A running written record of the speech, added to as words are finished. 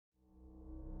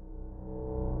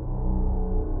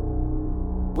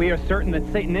we are certain that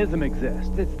Satanism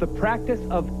exists. It's the practice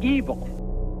of evil.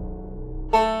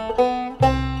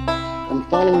 And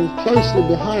following closely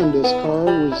behind this car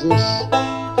was this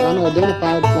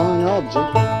unidentified flying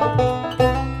object.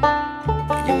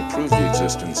 You prove the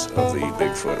existence of the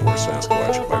Bigfoot or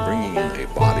Sasquatch by bringing in a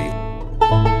body.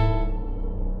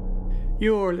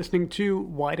 You're listening to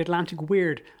Wide Atlantic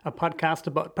Weird, a podcast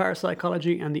about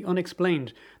parapsychology and the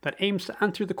unexplained that aims to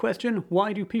answer the question,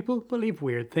 why do people believe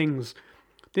weird things?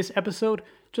 This episode,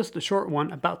 just a short one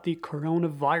about the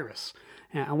coronavirus.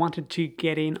 I wanted to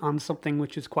get in on something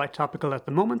which is quite topical at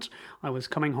the moment. I was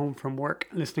coming home from work,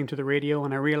 listening to the radio,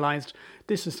 and I realised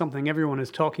this is something everyone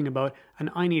is talking about, and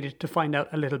I needed to find out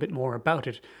a little bit more about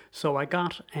it. So I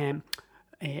got a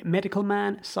medical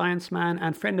man, science man,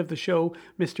 and friend of the show,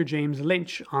 Mr. James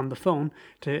Lynch, on the phone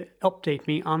to update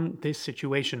me on this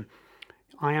situation.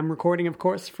 I am recording, of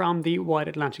course, from the Wide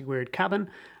Atlantic Weird cabin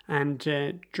and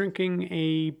drinking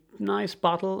a nice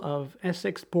bottle of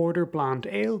Essex Border Blonde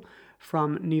Ale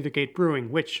from Nethergate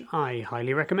Brewing, which I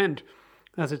highly recommend.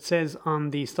 As it says on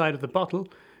the side of the bottle,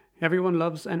 everyone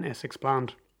loves an Essex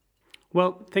Blonde.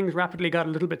 Well, things rapidly got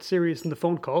a little bit serious in the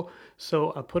phone call,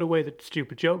 so I'll put away the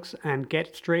stupid jokes and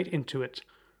get straight into it.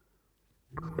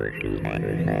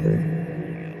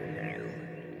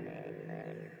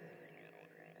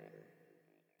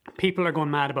 People are going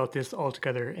mad about this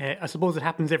altogether. I suppose it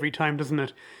happens every time, doesn't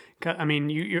it? I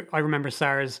mean, I remember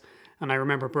SARS, and I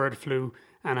remember bird flu,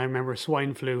 and I remember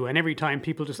swine flu, and every time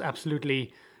people just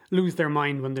absolutely lose their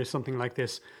mind when there's something like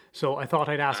this. So I thought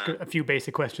I'd ask a few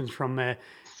basic questions from an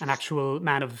actual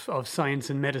man of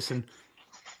science and medicine.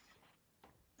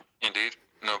 Indeed,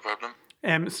 no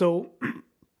problem. So,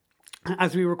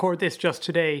 as we record this just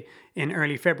today in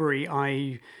early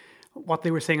February, what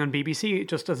they were saying on BBC,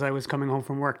 just as I was coming home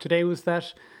from work today, was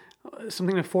that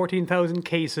something like 14,000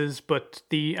 cases, but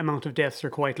the amount of deaths are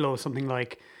quite low, something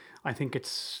like, I think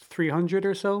it's 300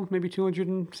 or so, maybe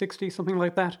 260, something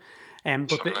like that.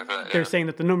 But they're saying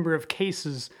that the number of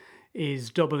cases is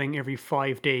doubling every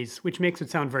 5 days, which makes it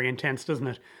sound very intense, doesn't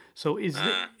it? So is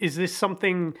this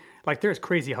something, like there's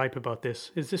crazy hype about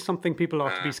this, is this something people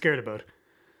ought to be scared about?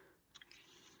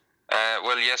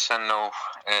 Well, yes and no.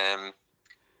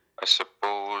 I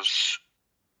suppose,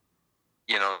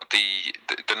 you know,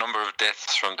 the number of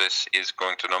deaths from this is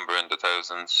going to number in the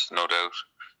thousands, no doubt,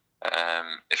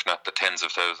 if not the tens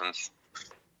of thousands.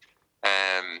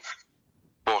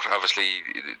 But obviously,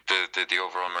 the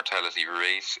overall mortality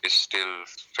rate is still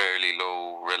fairly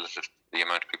low relative to the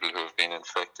amount of people who have been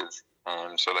infected.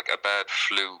 So, like a bad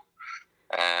flu,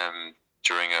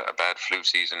 during a bad flu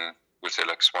season, we'll say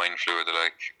like swine flu or the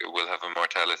like, it will have a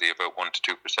mortality of about 1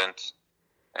 to 2%.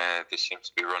 This seems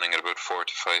to be running at about 4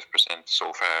 to 5%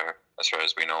 so far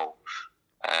as we know.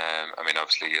 I mean,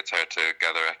 obviously, it's hard to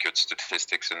gather accurate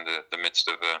statistics in the midst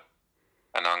of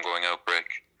an ongoing outbreak.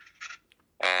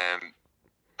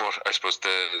 But I suppose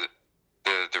the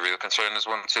real concern is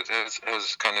once it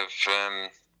has kind of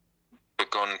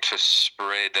begun to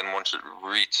spread, and once it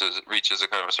reaches a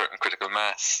kind of a certain critical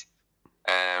mass,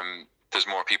 there's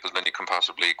more people than you can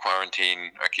possibly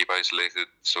quarantine or keep isolated,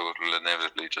 so it will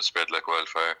inevitably just spread like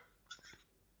wildfire.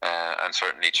 And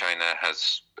certainly China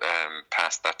has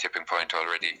passed that tipping point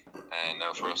already. And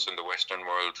now for us in the Western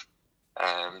world,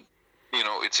 you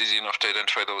know, it's easy enough to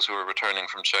identify those who are returning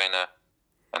from China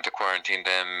and to quarantine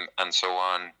them and so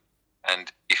on.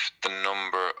 And if the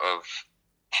number of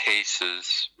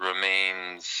cases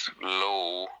remains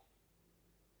low,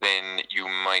 then you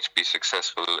might be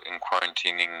successful in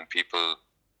quarantining people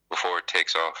before it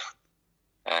takes off.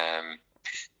 I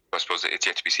suppose it's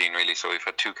yet to be seen, really. So we've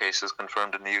had 2 cases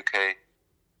confirmed in the UK.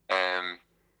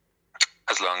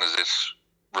 As long as it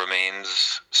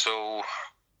remains so,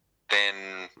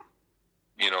 then,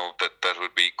 you know, that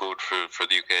would be good for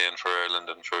the UK and for Ireland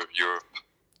and for Europe.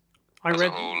 I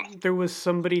read there was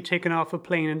somebody taken off a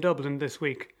plane in Dublin this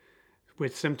week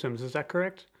with symptoms. Is that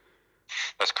correct?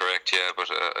 That's correct, yeah. But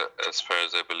as far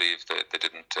as I believe, they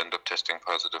didn't end up testing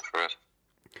positive for it.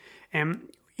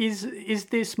 Is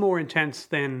this more intense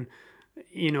than,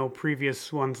 you know,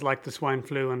 previous ones like the swine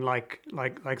flu and like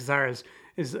SARS?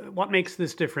 Is what makes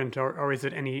this different, or is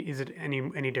it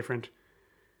any different?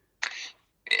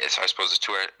 Yes, I suppose it's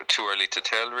too early to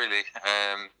tell, really.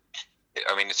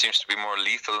 I mean, it seems to be more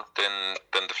lethal than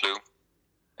the flu,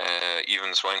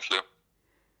 even the swine flu,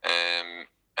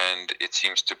 and it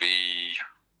seems to be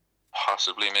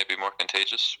possibly maybe more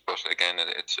contagious. But again,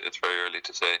 it's very early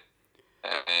to say.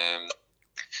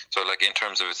 So, like, in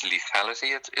terms of its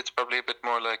lethality, it's probably a bit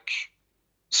more like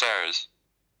SARS,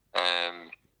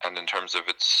 and in terms of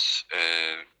its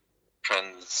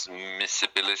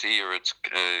transmissibility or its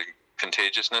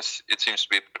contagiousness, it seems to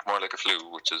be a bit more like a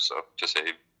flu, which is, to say,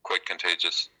 quite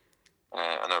contagious.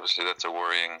 And obviously that's a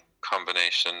worrying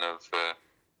combination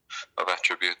of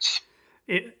attributes.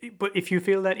 But if you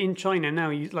feel that in China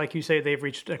now, like you say, they've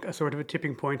reached a sort of a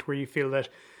tipping point where you feel that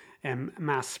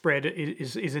mass spread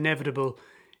is inevitable.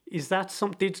 Is that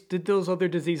something? Did those other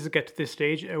diseases get to this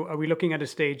stage? Are we looking at a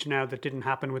stage now that didn't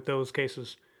happen with those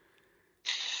cases?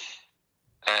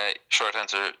 Short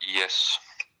answer, yes.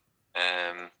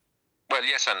 Well,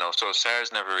 yes and no. So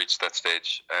SARS never reached that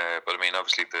stage, but I mean,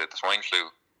 obviously the swine flu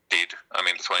did. I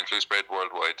mean, the swine flu spread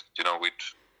worldwide. You know, we'd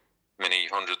many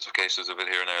hundreds of cases of it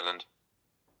here in Ireland,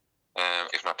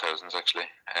 if not thousands, actually.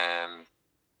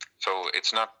 So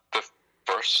it's not the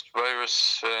first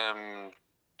virus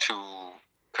to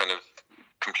kind of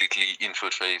completely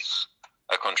infiltrate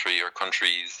a country or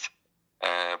countries,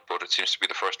 but it seems to be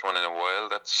the first one in a while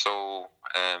that's so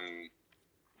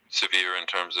severe in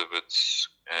terms of its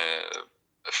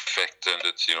effect and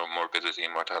its morbidity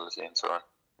and mortality and so on.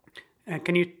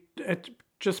 Can you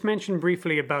just mention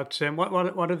briefly about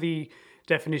what are the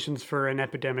definitions for an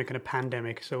epidemic and a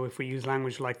pandemic? So if we use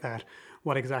language like that,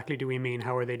 what exactly do we mean?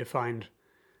 How are they defined?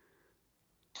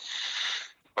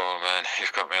 Oh man,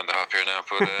 you've got me on the hop here now.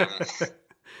 But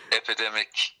epidemic.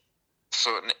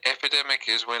 So an epidemic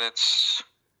is when it's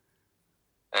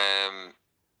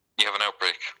you have an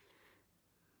outbreak,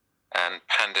 and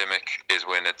pandemic is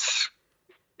when it's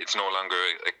no longer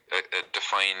a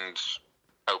defined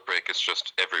outbreak. It's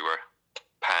just everywhere.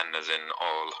 Pan as in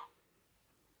all.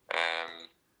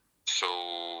 So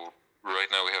right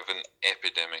now we have an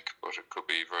epidemic, but it could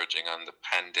be verging on the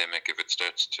pandemic if it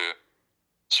starts to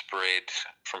spread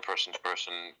from person to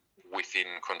person within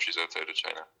countries outside of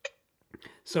China.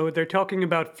 So they're talking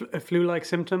about flu-like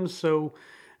symptoms. So,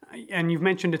 and you've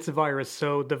mentioned it's a virus.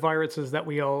 So the viruses that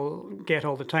we all get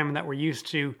all the time and that we're used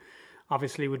to,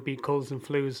 obviously, would be colds and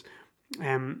flus.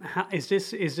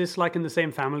 Is this like in the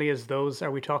same family as those?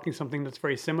 Are we talking something that's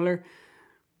very similar?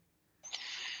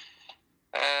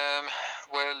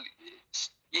 Well,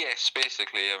 yes,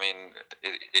 basically. I mean,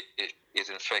 it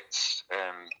infects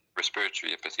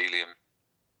respiratory epithelium,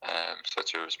 so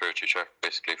it's your respiratory tract,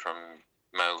 basically from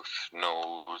mouth,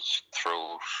 nose,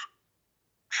 throat,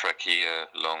 trachea,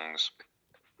 lungs,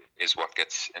 is what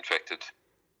gets infected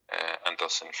and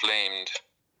thus inflamed,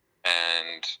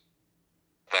 and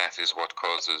that is what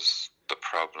causes the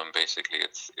problem. Basically,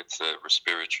 it's a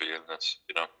respiratory illness,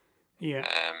 Yeah.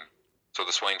 So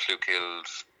the swine flu killed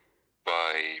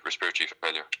by respiratory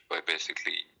failure, by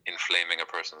basically inflaming a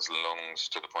person's lungs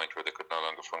to the point where they could no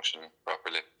longer function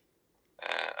properly,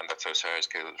 and that's how SARS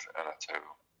killed, and that's how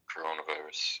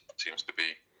coronavirus seems to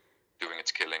be doing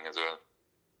its killing as well.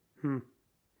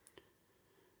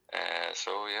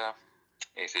 So yeah,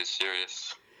 it is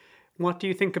serious. What do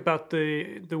you think about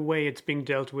the way it's being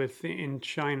dealt with in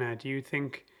China? Do you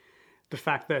think the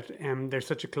fact that they're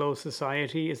such a closed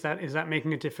society, is that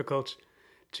making it difficult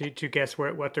to guess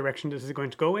what direction this is going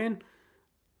to go in?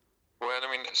 Well, I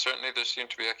mean, certainly there seem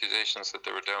to be accusations that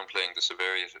they were downplaying the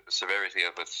severity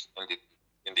of it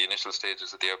in the initial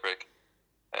stages of the outbreak.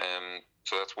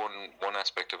 So that's one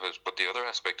aspect of it. But the other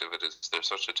aspect of it is they're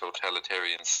such a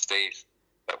totalitarian state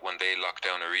that when they lock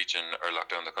down a region or lock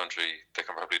down the country, they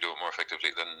can probably do it more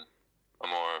effectively than a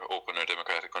more open or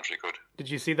democratic country could. Did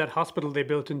you see that hospital they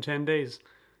built in 10 days?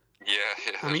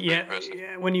 Yeah. I mean,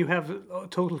 yeah. When you have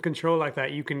total control like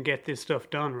that, you can get this stuff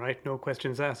done, right? No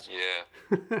questions asked.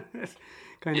 Yeah. It's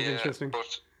kind of interesting.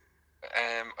 But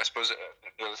I suppose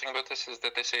the other thing about this is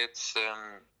that they say it's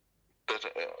that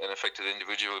an affected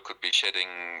individual could be shedding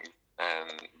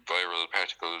viral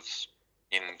particles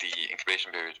in the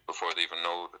incubation period before they even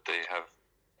know that they have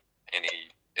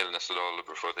any illness at all,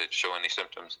 before they show any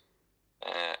symptoms.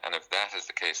 And if that is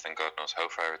the case, then God knows how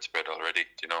far it's spread already,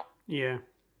 Yeah.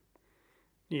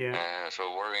 Yeah.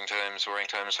 So worrying times.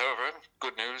 However,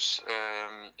 good news,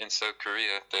 in South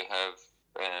Korea, they have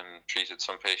treated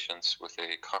some patients with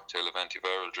a cocktail of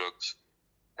antiviral drugs,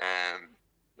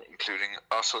 including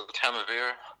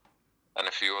oseltamivir and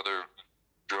a few other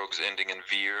drugs ending in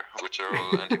vir, which are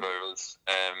all antivirals.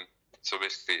 So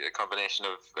basically a combination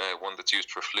of one that's used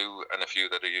for flu and a few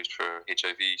that are used for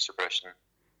HIV suppression.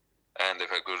 And they've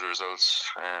had good results,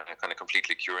 kind of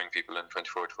completely curing people in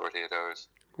 24 to 48 hours.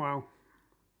 Wow.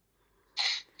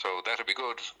 So that'll be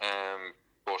good.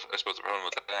 But I suppose the problem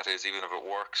with that is, even if it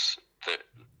works,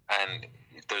 and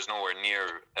there's nowhere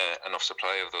near enough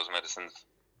supply of those medicines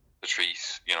to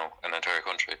treat, an entire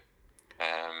country.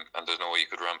 And there's no way you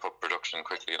could ramp up production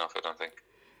quickly enough, I don't think.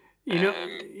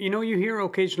 You hear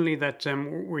occasionally that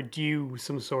we're due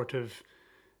some sort of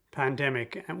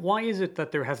pandemic. And why is it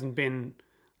that there hasn't been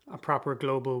a proper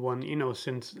global one,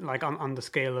 since like on the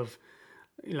scale of,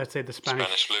 let's say, the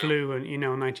Spanish flu in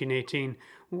 1918.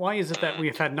 Why is it that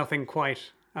we've had nothing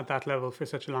quite at that level for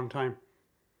such a long time?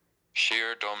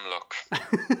 Sheer dumb luck,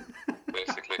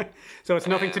 basically. So it's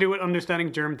nothing to do with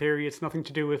understanding germ theory. It's nothing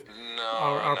to do with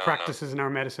our practices in our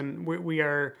medicine. We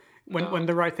are when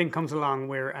the right thing comes along,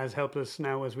 we're as helpless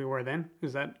now as we were then.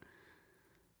 Is that?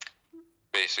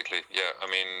 Basically, yeah. I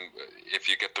mean, if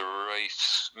you get the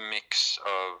right mix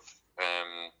of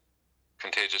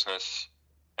contagiousness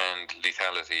and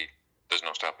lethality, there's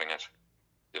no stopping it.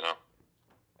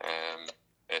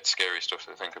 It's scary stuff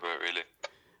to think about, really.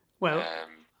 Well,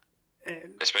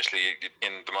 especially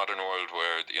in the modern world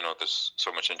where there's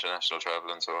so much international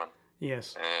travel and so on.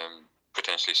 Yes.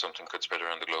 Potentially something could spread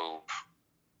around the globe,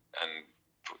 and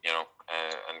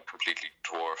and completely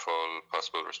dwarf all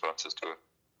possible responses to it.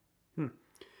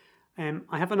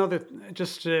 I have another,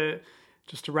 just to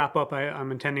wrap up.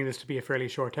 I'm intending this to be a fairly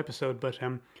short episode, but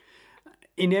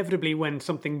inevitably when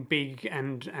something big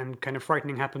and kind of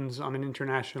frightening happens on an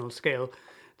international scale,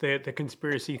 the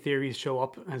conspiracy theories show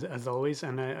up as always,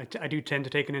 and I do tend to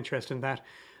take an interest in that.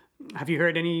 Have you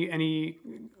heard any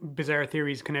bizarre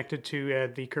theories connected to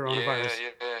the coronavirus? Yeah.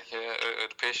 I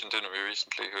had a patient in me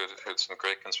recently who had some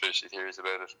great conspiracy theories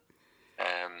about it.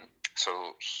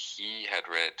 So he had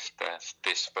read that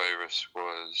this virus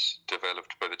was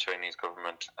developed by the Chinese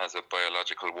government as a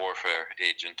biological warfare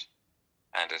agent,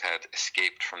 and it had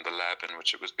escaped from the lab in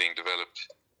which it was being developed,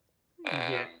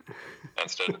 and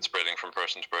started spreading from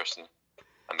person to person.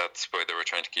 And that's why they were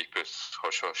trying to keep it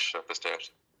hush-hush at the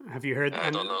start. Have you heard? I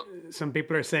don't know. Some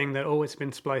people are saying that, it's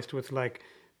been spliced with like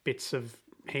bits of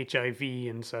HIV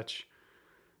and such.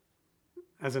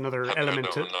 As another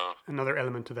element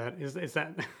to that. Is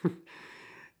that?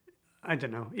 I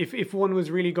don't know. If one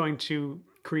was really going to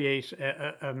create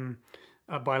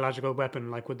a biological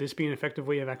weapon, like, would this be an effective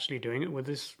way of actually doing it? Would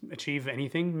this achieve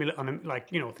anything?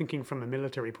 Thinking from a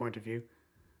military point of view.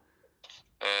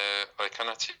 I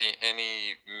cannot see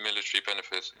any military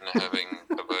benefit in having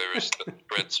a virus that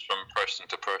spreads from person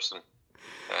to person,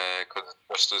 because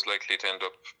it's just as likely to end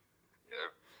up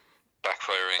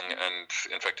backfiring and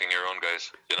infecting your own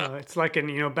guys. It's like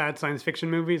in bad science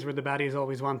fiction movies where the baddies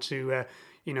always want to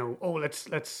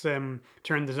let's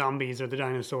turn the zombies or the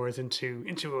dinosaurs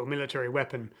into a military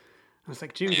weapon. And it's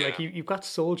like, dude, like you've got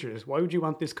soldiers. Why would you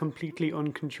want this completely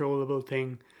uncontrollable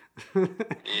thing?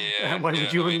 Why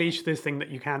would you unleash this thing that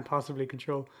you can't possibly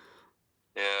control?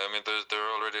 Yeah, I mean, there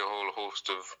are already a whole host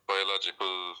of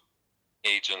biological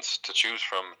agents to choose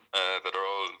from that are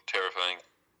all terrifying.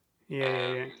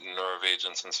 Yeah. Nerve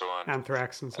agents and so on.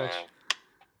 Anthrax and such.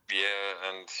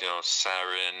 And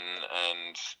sarin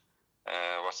and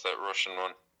what's that Russian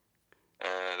one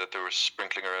that they were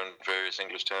sprinkling around various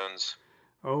English towns.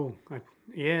 Oh, I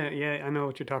know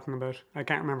what you're talking about. I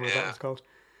can't remember what that was called.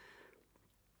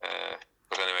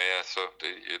 But anyway, so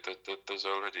there's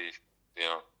already,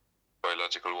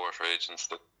 biological warfare agents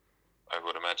that I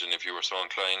would imagine, if you were so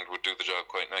inclined, would do the job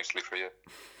quite nicely for you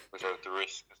without the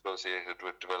risk associated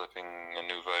with developing a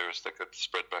new virus that could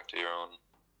spread back to your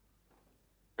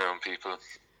own people.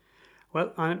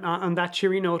 Well, on that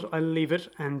cheery note, I'll leave it.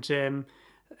 And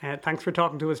thanks for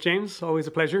talking to us, James. Always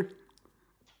a pleasure.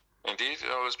 Indeed,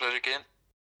 always a pleasure, Ken.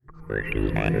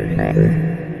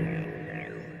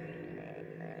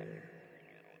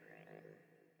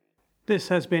 This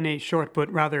has been a short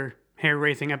but rather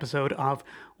hair-raising episode of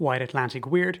Wide Atlantic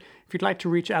Weird. If you'd like to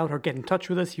reach out or get in touch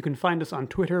with us, you can find us on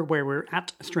Twitter, where we're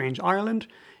at Strange Ireland.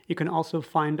 You can also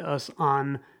find us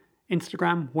on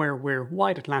Instagram, where we're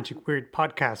Wide Atlantic Weird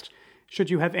Podcast. Should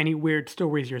you have any weird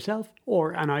stories yourself,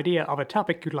 or an idea of a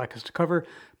topic you'd like us to cover,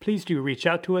 please do reach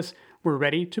out to us. We're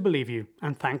ready to believe you,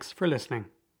 and thanks for listening.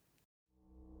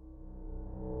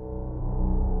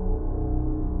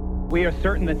 We are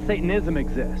certain that Satanism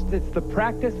exists. It's the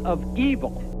practice of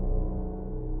evil.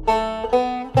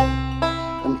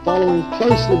 And following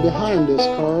closely behind this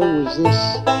car was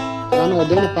this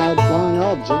unidentified flying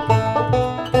object.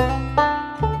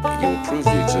 You will prove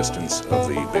the existence of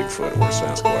the Bigfoot or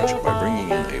Sasquatch by bringing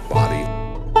in a body